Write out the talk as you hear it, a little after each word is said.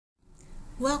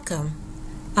Welcome.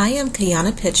 I am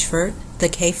Kayonna Pitchford, the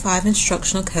K-5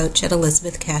 Instructional Coach at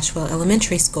Elizabeth Cashwell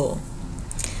Elementary School.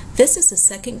 This is the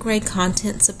second grade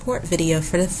content support video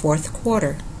for the fourth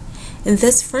quarter. In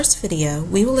this first video,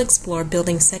 we will explore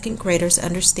building second graders'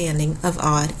 understanding of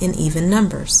odd and even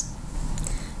numbers.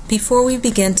 Before we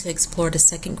begin to explore the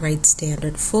second grade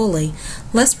standard fully,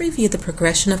 let's review the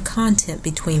progression of content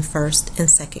between first and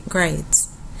second grades.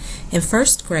 In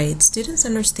first grade, students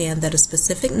understand that a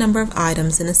specific number of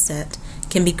items in a set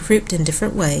can be grouped in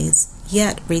different ways,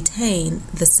 yet retain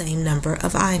the same number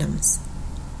of items.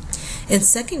 In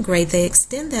second grade, they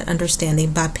extend that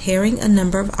understanding by pairing a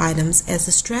number of items as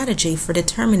a strategy for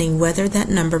determining whether that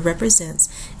number represents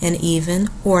an even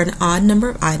or an odd number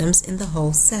of items in the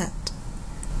whole set.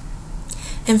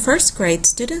 In first grade,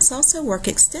 students also work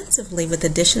extensively with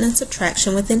addition and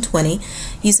subtraction within 20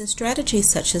 using strategies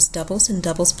such as doubles and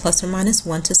doubles plus or minus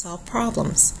 1 to solve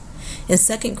problems. In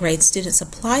second grade, students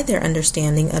apply their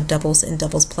understanding of doubles and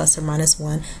doubles plus or minus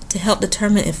 1 to help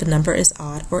determine if a number is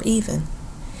odd or even.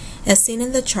 As seen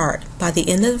in the chart, by the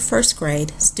end of the first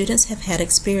grade, students have had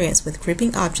experience with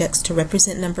grouping objects to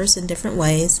represent numbers in different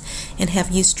ways and have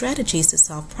used strategies to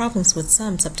solve problems with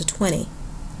sums up to 20.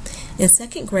 In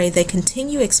second grade, they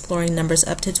continue exploring numbers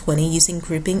up to 20 using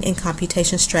grouping and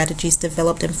computation strategies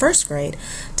developed in first grade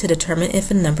to determine if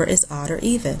a number is odd or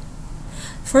even.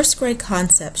 First grade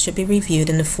concepts should be reviewed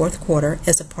in the fourth quarter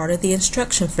as a part of the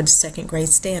instruction for the second grade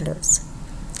standards.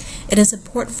 It is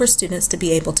important for students to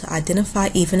be able to identify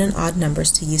even and odd numbers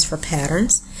to use for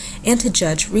patterns and to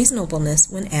judge reasonableness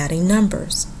when adding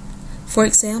numbers. For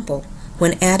example,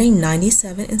 when adding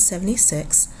 97 and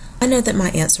 76, I know that my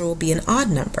answer will be an odd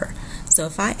number, so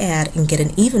if I add and get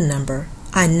an even number,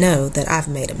 I know that I've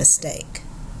made a mistake.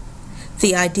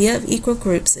 The idea of equal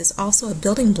groups is also a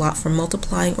building block for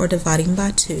multiplying or dividing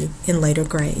by 2 in later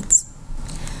grades.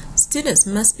 Students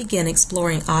must begin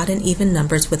exploring odd and even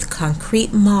numbers with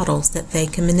concrete models that they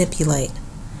can manipulate.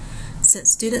 Since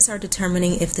students are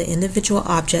determining if the individual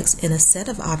objects in a set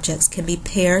of objects can be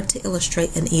paired to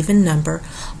illustrate an even number,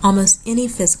 almost any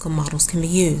physical models can be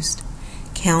used.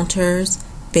 Counters,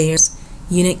 bears,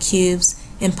 unit cubes,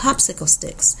 and popsicle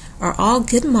sticks are all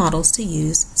good models to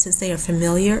use since they are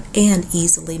familiar and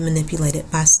easily manipulated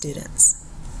by students.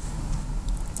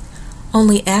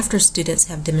 Only after students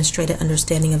have demonstrated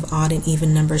understanding of odd and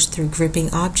even numbers through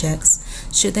grouping objects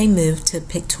should they move to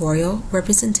pictorial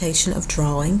representation of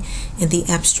drawing and the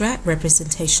abstract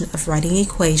representation of writing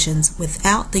equations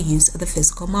without the use of the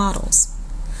physical models.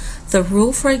 The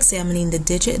rule for examining the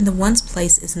digit in the ones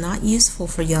place is not useful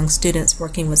for young students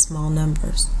working with small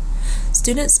numbers.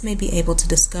 Students may be able to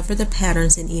discover the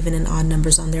patterns in even and odd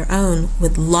numbers on their own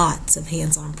with lots of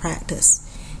hands-on practice.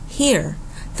 Here,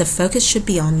 the focus should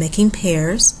be on making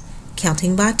pairs,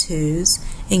 counting by twos,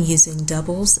 and using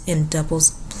doubles and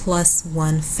doubles plus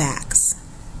 1 facts.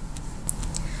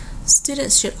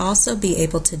 Students should also be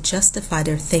able to justify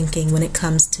their thinking when it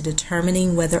comes to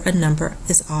determining whether a number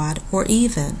is odd or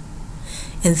even.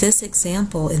 In this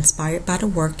example, inspired by the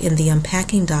work in the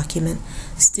unpacking document,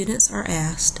 students are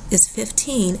asked, is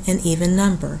 15 an even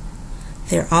number?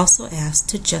 They're also asked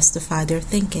to justify their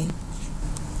thinking.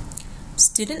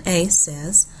 Student A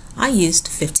says, I used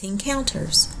 15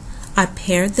 counters. I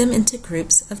paired them into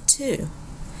groups of 2.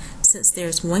 Since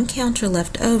there's 1 counter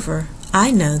left over, I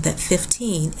know that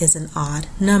 15 is an odd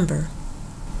number.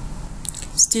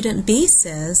 Student B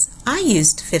says, I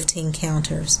used 15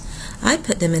 counters. I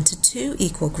put them into 2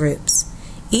 equal groups.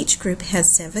 Each group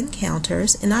has 7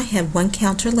 counters and I have 1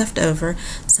 counter left over,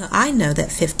 so I know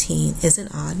that 15 is an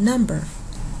odd number.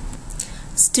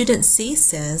 Student C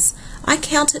says, I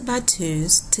counted by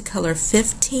twos to color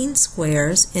 15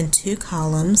 squares in 2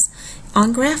 columns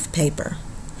on graph paper.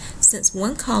 Since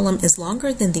 1 column is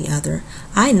longer than the other,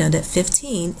 I know that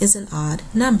 15 is an odd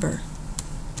number.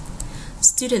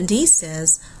 Student D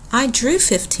says, I drew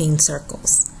 15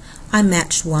 circles. I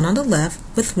matched 1 on the left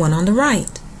with 1 on the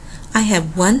right. I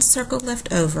have 1 circle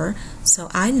left over, so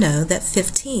I know that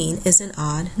 15 is an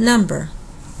odd number.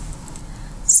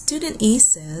 Student E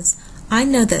says, I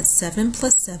know that 7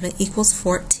 plus 7 equals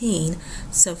 14,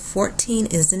 so 14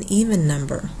 is an even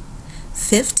number.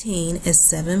 15 is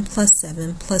 7 plus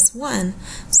 7 plus 1,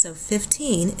 so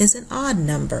 15 is an odd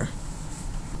number.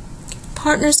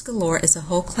 Partners Galore is a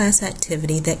whole class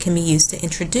activity that can be used to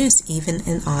introduce even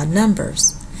and odd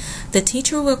numbers. The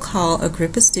teacher will call a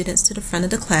group of students to the front of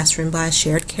the classroom by a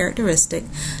shared characteristic,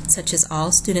 such as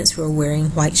all students who are wearing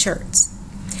white shirts.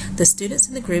 The students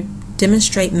in the group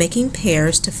demonstrate making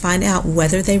pairs to find out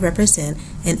whether they represent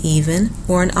an even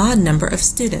or an odd number of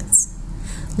students.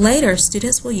 Later,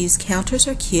 students will use counters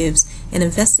or cubes and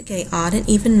investigate odd and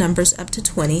even numbers up to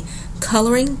 20,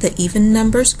 coloring the even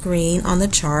numbers green on the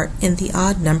chart and the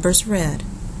odd numbers red.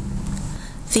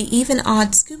 The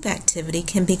even-odd scoop activity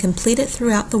can be completed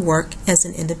throughout the work as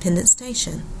an independent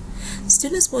station.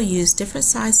 Students will use different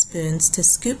sized spoons to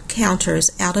scoop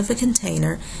counters out of a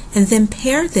container and then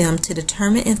pair them to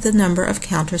determine if the number of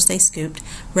counters they scooped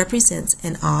represents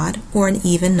an odd or an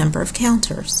even number of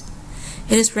counters.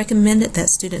 It is recommended that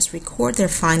students record their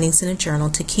findings in a journal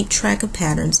to keep track of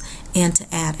patterns and to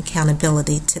add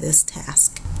accountability to this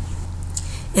task.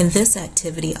 In this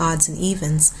activity, odds and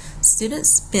evens, students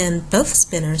spin both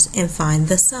spinners and find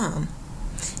the sum.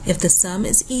 If the sum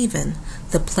is even,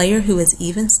 the player who is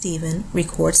even Steven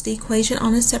records the equation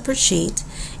on a separate sheet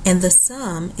and the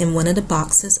sum in one of the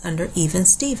boxes under even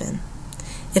Steven.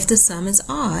 If the sum is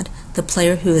odd, the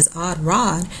player who is odd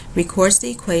Rod records the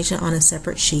equation on a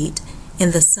separate sheet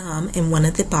and the sum in one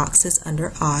of the boxes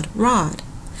under odd Rod.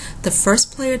 The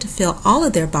first player to fill all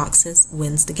of their boxes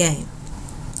wins the game.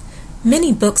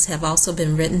 Many books have also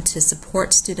been written to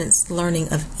support students'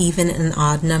 learning of even and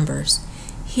odd numbers.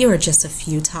 Here are just a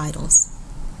few titles.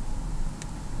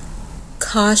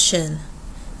 Caution!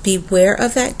 Beware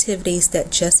of activities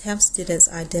that just have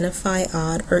students identify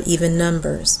odd or even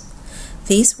numbers.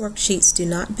 These worksheets do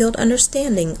not build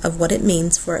understanding of what it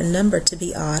means for a number to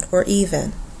be odd or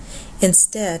even.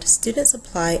 Instead, students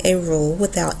apply a rule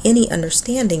without any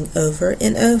understanding over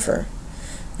and over.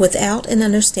 Without an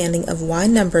understanding of why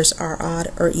numbers are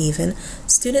odd or even,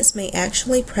 students may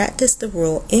actually practice the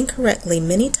rule incorrectly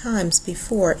many times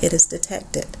before it is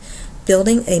detected,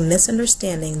 building a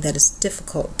misunderstanding that is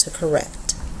difficult to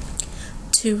correct.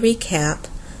 To recap,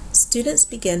 students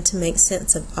begin to make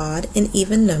sense of odd and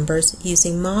even numbers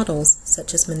using models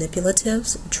such as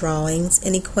manipulatives, drawings,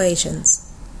 and equations.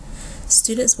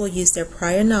 Students will use their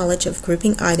prior knowledge of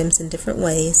grouping items in different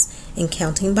ways and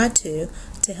counting by two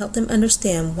to help them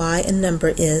understand why a number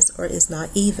is or is not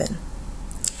even.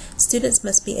 Students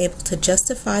must be able to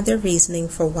justify their reasoning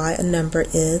for why a number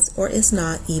is or is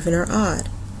not even or odd.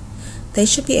 They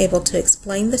should be able to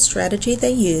explain the strategy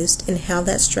they used and how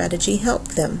that strategy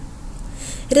helped them.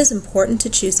 It is important to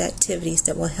choose activities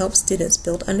that will help students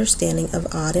build understanding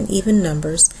of odd and even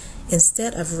numbers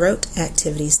instead of rote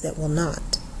activities that will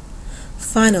not.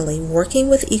 Finally, working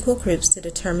with equal groups to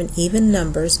determine even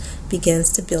numbers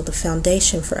begins to build a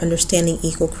foundation for understanding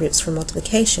equal groups for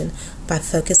multiplication by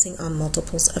focusing on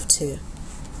multiples of 2.